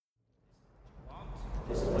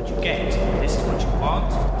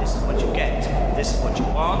This is what you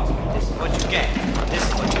want, this is what you get. This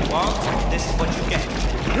is what you want, this is what you get.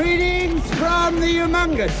 Greetings from the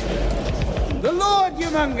Humongous, the Lord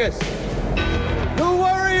Humongous, the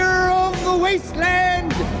warrior of the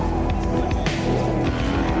wasteland,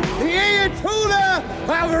 the Ayatollah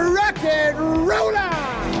of rock and roller.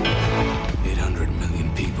 800 million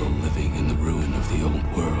people living in the ruin of the old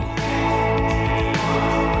world.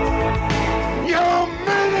 You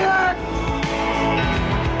maniac!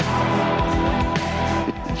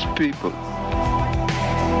 It's people.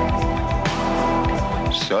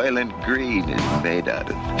 Soylent Green is made out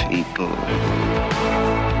of people.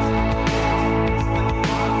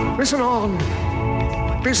 Listen on.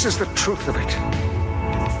 This is the truth of it.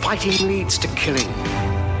 Fighting leads to killing,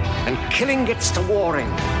 and killing gets to warring,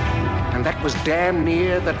 and that was damn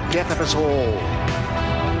near the death of us all.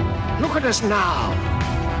 Look at us now,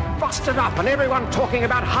 busted up and everyone talking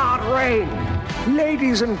about hard rain.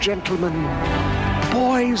 Ladies and gentlemen,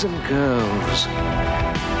 boys and girls,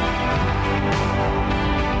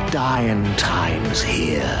 dying times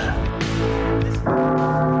here.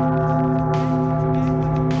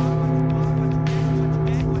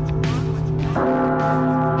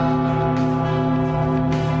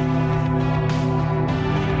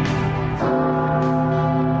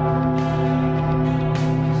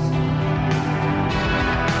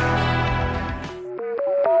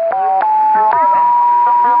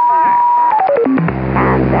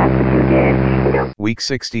 Week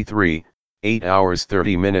 63, 8 hours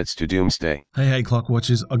 30 minutes to Doomsday. Hey, Clock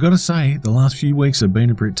Watchers. I gotta say, the last few weeks have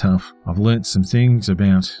been a bit tough. I've learnt some things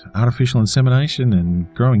about artificial insemination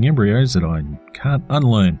and growing embryos that I can't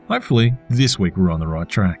unlearn. Hopefully, this week we're on the right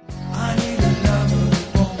track. I need a lover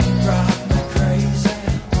that won't drive me crazy.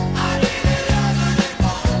 I need a lover that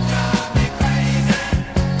won't drive me crazy.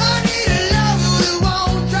 I need a lover that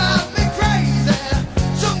won't drive me crazy.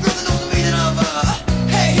 Some girl that knows the meaning of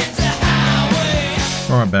hey, hit the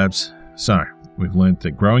highway. Alright, Babs. So, we've learnt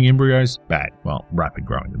that growing embryos, bad. Well, rapid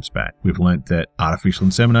growing them's bad. We've learnt that artificial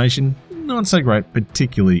insemination, not so great,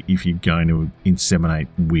 particularly if you're going to inseminate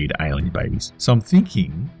weird alien babies. So I'm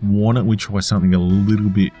thinking, why don't we try something a little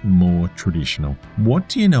bit more traditional? What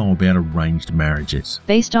do you know about arranged marriages?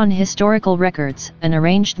 Based on historical records, an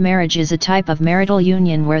arranged marriage is a type of marital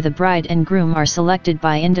union where the bride and groom are selected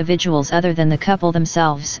by individuals other than the couple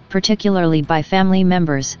themselves, particularly by family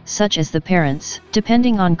members, such as the parents.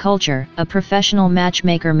 Depending on culture, a professional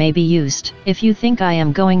matchmaker may be used. If you think I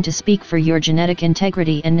am going to speak for your genetic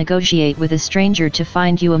integrity and negotiate with a stranger to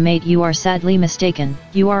find you a mate, you are sadly mistaken.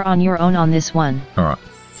 You are on your own on this one. Alright,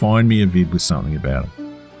 find me a vid with something about it.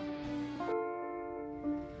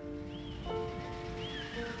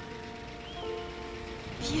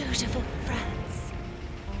 Beautiful France.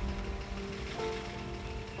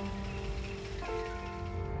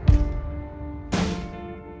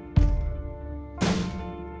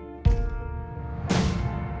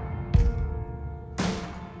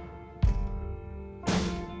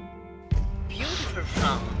 Beautiful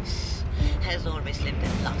France has always lived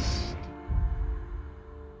in lust.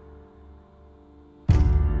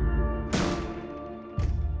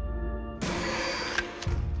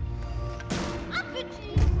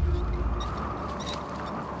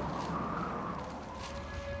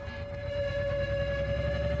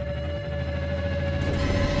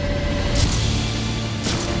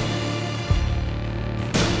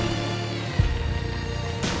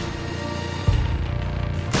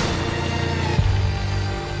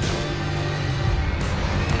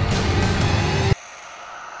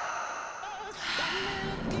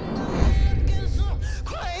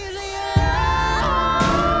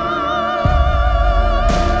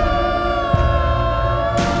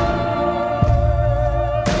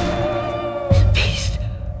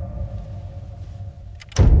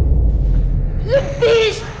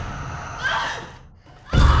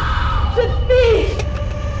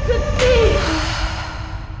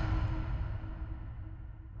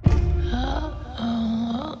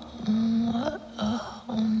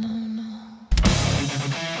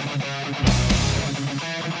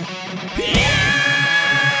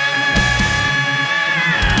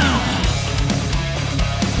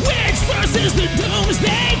 Is the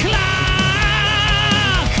Doomsday Clock!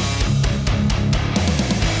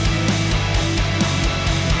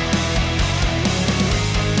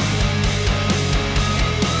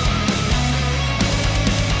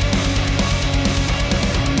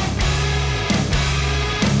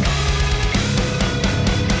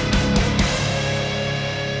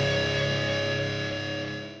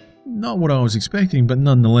 Not what I was expecting, but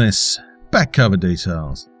nonetheless, back cover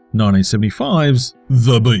details. 1975's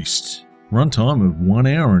The Beast. Runtime of 1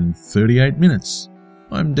 hour and 38 minutes.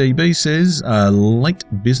 IMDb says a late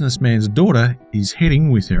businessman's daughter is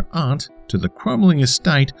heading with her aunt to the crumbling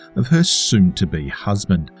estate of her soon-to-be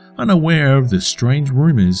husband, unaware of the strange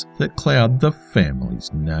rumours that cloud the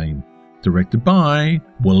family's name. Directed by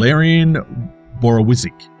Walerian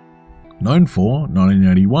Borowiecki, known for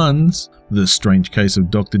 1981's The Strange Case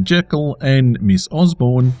of Dr. Jekyll and Miss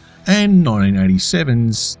Osborne and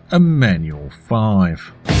 1987's Emmanuel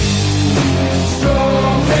 5.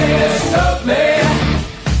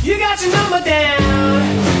 You got your number down.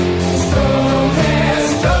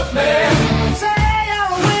 Stop me. Say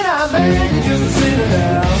when I beg you just to sit it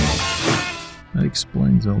down. That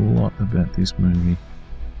explains a lot about this movie.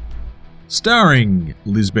 Starring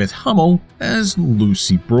Lisbeth Hummel as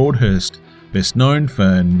Lucy Broadhurst, best known for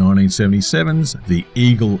 1977's The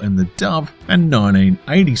Eagle and the Dove and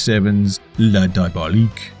 1987's La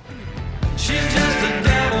Diabolique. She's just a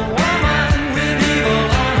devil woman with evil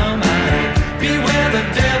on her mind. Beware the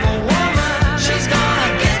devil woman, she's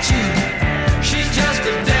gonna get you. She's just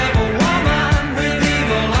a devil woman with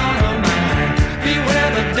evil on her mind.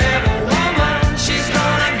 Beware the devil woman, she's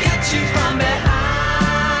gonna get you from behind.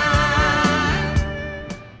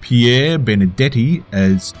 Pierre Benedetti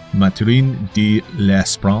as Mathurin de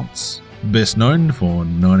l'Esperance, best known for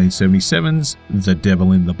 1977's The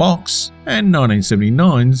Devil in the Box and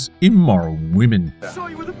 1979's Immoral Women. Saw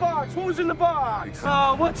you with the box. What was in the box?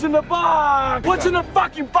 Oh, what's in the box? What's in the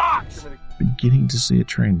fucking box? Beginning to see a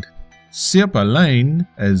trend. Sirpa Lane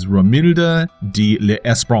as Romilda de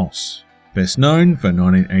l'Esperance, best known for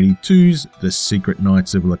 1982's The Secret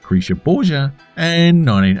Nights of Lucretia Borgia and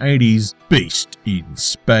 1980's Beast in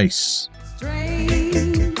Space.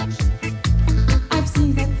 Strange, I've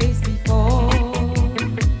seen that face before.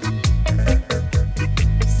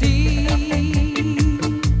 See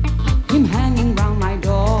him hanging round my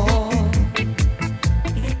door.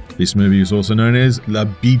 This movie is also known as La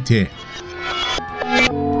Bite.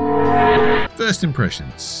 First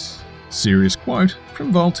impressions. Serious quote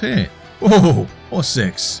from Voltaire. Oh, or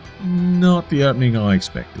sex. Not the opening I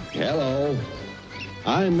expected. Hello,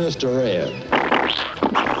 I'm Mr. Ed.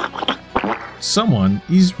 Someone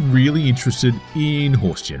is really interested in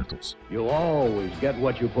horse genitals. You always get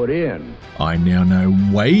what you put in. I now know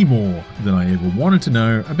way more than I ever wanted to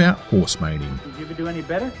know about horse mating. Could you do any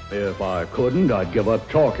better? If I couldn't, I'd give up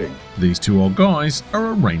talking. These two old guys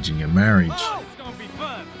are arranging a marriage. Oh, it's gonna be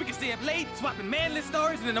fun. We can stay up late, swapping manly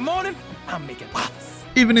stories, and in the morning, I'm making waffles.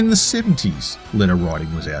 Even in the 70s, letter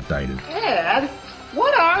writing was outdated. Ed,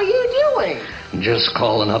 what are you doing? Just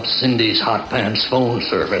calling up Cindy's Hot Pants phone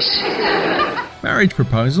service. Marriage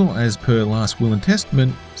proposal, as per Last Will and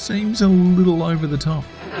Testament, seems a little over the top.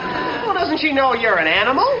 Well, doesn't she know you're an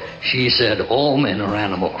animal? She said all men are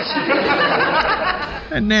animals.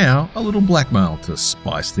 And now, a little blackmail to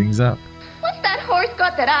spice things up. What's that horse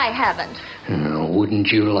got that I haven't? Wouldn't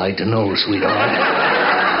you like to know, sweetheart?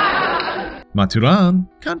 Mathurin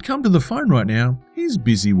can't come to the phone right now. He's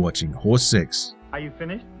busy watching horse sex. Are you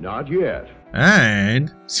finished? Not yet.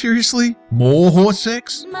 And, seriously, more horse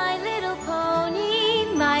sex? My little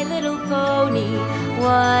pony,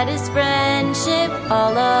 what is friendship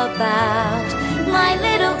all about? My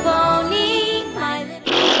little pony, my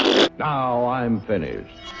little... Now I'm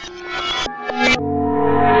finished.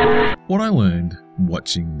 What I learned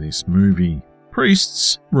watching this movie.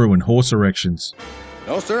 Priests ruin horse erections.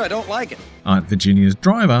 No, sir, I don't like it. Aunt Virginia's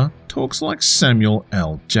driver talks like Samuel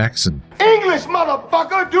L. Jackson. English,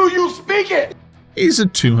 motherfucker! Do you speak it? Here's a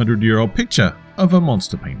 200-year-old picture of a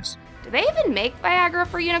monster penis. Do they even make Viagra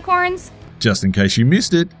for unicorns? Just in case you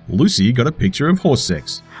missed it, Lucy got a picture of horse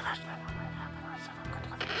sex.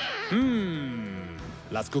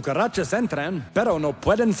 Las cucarachas entran, pero no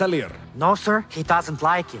pueden salir. No, sir, he doesn't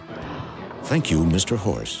like it. Thank you, Mr.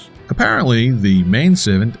 Horse. Apparently, the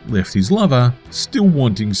manservant left his lover still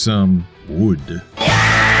wanting some wood.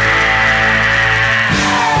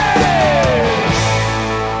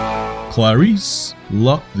 Clarice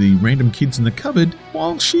locked the random kids in the cupboard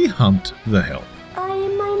while she humped the help. I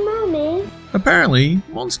am my mommy. Apparently,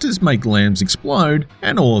 monsters make lambs explode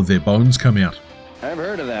and all of their bones come out. I've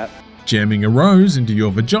heard of that. Jamming a rose into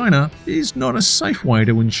your vagina is not a safe way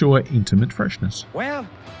to ensure intimate freshness. Well,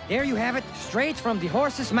 there you have it, straight from the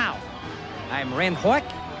horse's mouth. I'm Ren Hoek,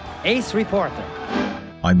 ace reporter.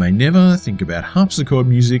 I may never think about harpsichord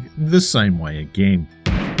music the same way again.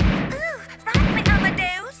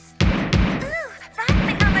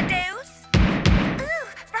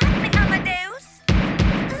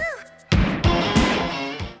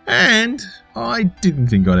 And I didn't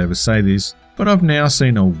think I'd ever say this, but I've now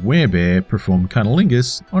seen a werebear perform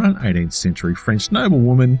cunnilingus on an 18th century French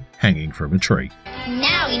noblewoman hanging from a tree.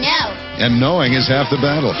 Now we know. and knowing is half the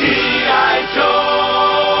battle.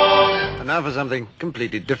 And now for something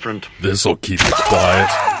completely different. This'll keep it quiet.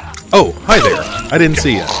 Oh, hi there. I didn't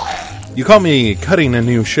see you. You caught me cutting a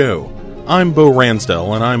new show. I'm Bo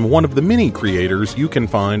Ransdell, and I'm one of the many creators you can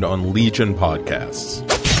find on Legion Podcasts.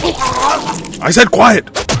 I said quiet!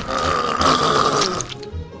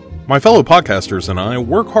 My fellow podcasters and I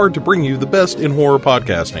work hard to bring you the best in horror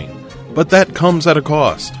podcasting, but that comes at a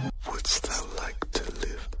cost. Wouldst thou like to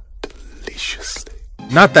live deliciously?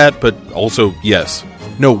 Not that, but also yes.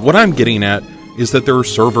 No, what I'm getting at is that there are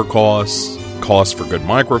server costs, costs for good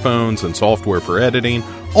microphones and software for editing,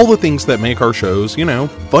 all the things that make our shows,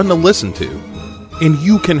 fun to listen to. And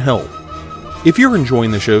you can help. If you're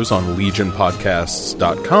enjoying the shows on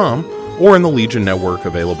legionpodcasts.com or in the Legion Network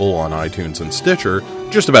available on iTunes and Stitcher,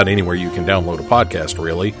 just about anywhere you can download a podcast,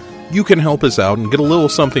 really, you can help us out and get a little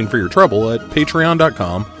something for your trouble at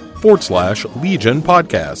patreon.com/Legion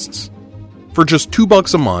Podcasts. For just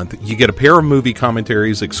 $2 a month, you get a pair of movie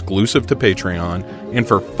commentaries exclusive to Patreon, and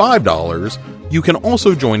for $5, you can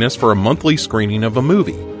also join us for a monthly screening of a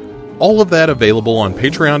movie. All of that available on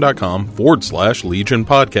patreon.com/Legion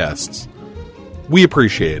Podcasts. We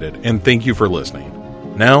appreciate it, and thank you for listening.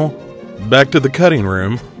 Now, back to the cutting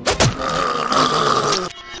room.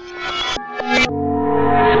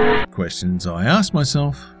 Questions I asked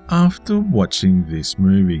myself after watching this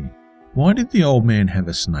movie. Why did the old man have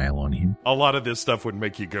a snail on him? A lot of this stuff would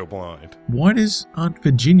make you go blind. Why does Aunt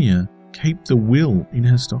Virginia keep the will in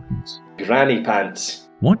her stockings? Granny pants.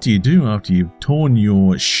 What do you do after you've torn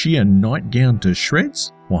your sheer nightgown to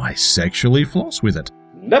shreds? Why, sexually floss with it.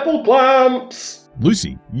 Nipple clamps!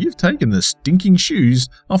 Lucy, you've taken the stinking shoes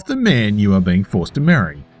off the man you are being forced to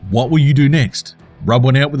marry. What will you do next? Rub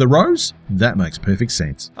one out with a rose? That makes perfect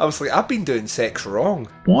sense. Obviously, I've been doing sex wrong.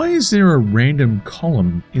 Why is there a random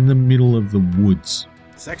column in the middle of the woods?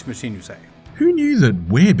 Sex machine, you say? Who knew that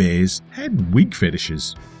werebears had wig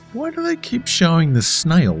fetishes? Why do they keep showing the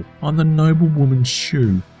snail on the noblewoman's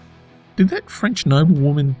shoe? Did that French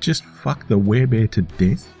noblewoman just fuck the werebear to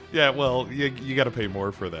death? Yeah, well, you gotta pay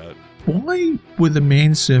more for that. Why were the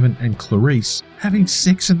manservant and Clarice having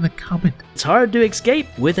sex in the cupboard? It's hard to escape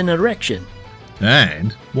with an erection.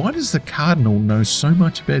 And why does the Cardinal know so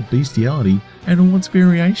much about bestiality and all its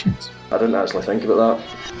variations? I didn't actually think about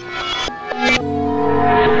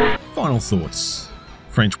that. Final thoughts.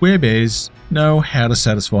 French werebears know how to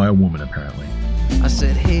satisfy a woman, apparently. I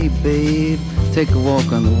said, hey babe, take a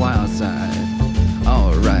walk on the wild side.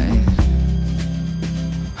 Alright.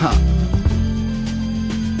 Huh.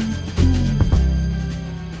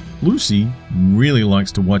 Lucy really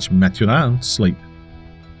likes to watch Mathurin sleep.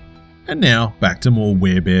 And now, back to more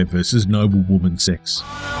werebear versus noblewoman sex.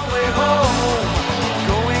 Going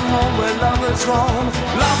home where lovers roam,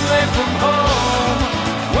 lovely from home.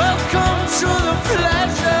 Welcome to the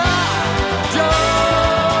pleasure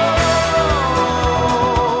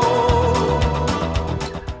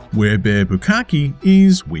zone. Werebear Bukkake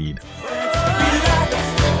is weird.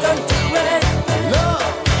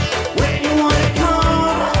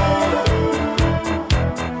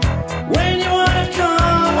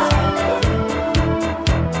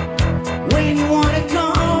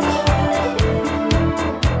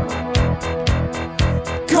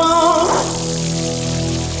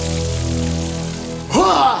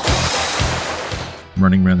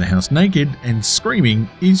 Running around the house naked and screaming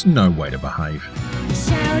is no way to behave.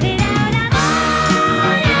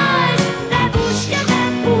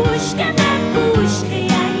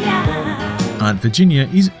 Aunt Virginia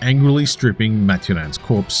is angrily stripping Mathurin's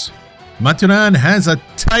corpse. Mathurin has a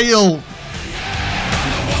tail!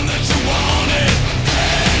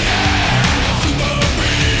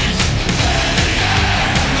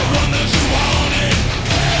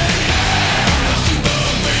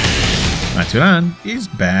 Mathurin is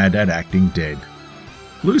bad at acting dead.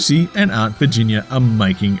 Lucy and Aunt Virginia are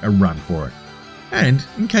making a run for it. And,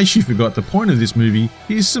 in case you forgot the point of this movie,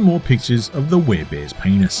 here's some more pictures of the werebear's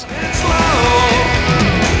penis.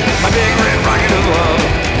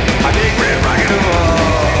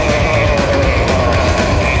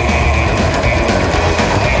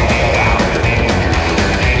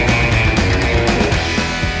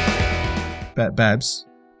 Babs,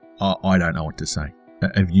 I don't know what to say.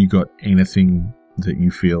 Have you got anything that you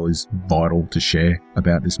feel is vital to share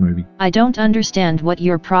about this movie? I don't understand what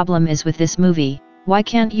your problem is with this movie. Why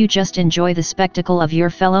can't you just enjoy the spectacle of your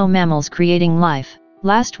fellow mammals creating life?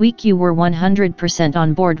 Last week you were 100%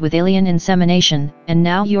 on board with alien insemination, and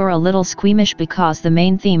now you're a little squeamish because the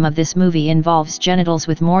main theme of this movie involves genitals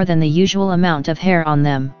with more than the usual amount of hair on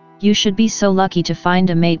them. You should be so lucky to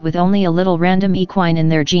find a mate with only a little random equine in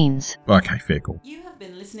their genes. Okay, fair call. You have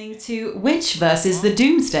been listening to Witch vs. the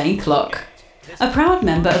Doomsday Clock, a proud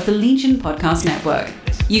member of the Legion Podcast Network.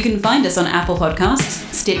 You can find us on Apple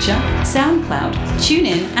Podcasts, Stitcher, SoundCloud,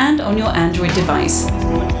 TuneIn, and on your Android device.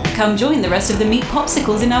 Come join the rest of the Meat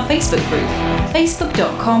Popsicles in our Facebook group,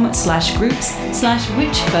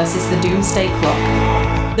 facebook.com/groups/Witch vs. the Doomsday Clock.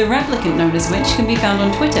 The replicant known as Witch can be found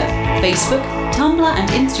on Twitter, Facebook, Tumblr, and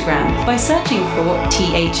Instagram by searching for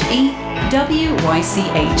THEWYCH.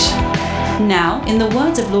 Now, in the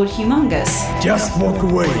words of Lord Humongous, Just walk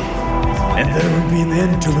away, and there will be an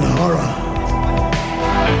end to the horror.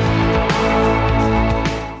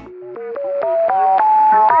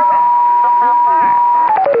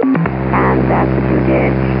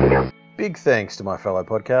 Big thanks to my fellow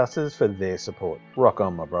podcasters for their support. Rock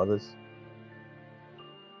on, my brothers.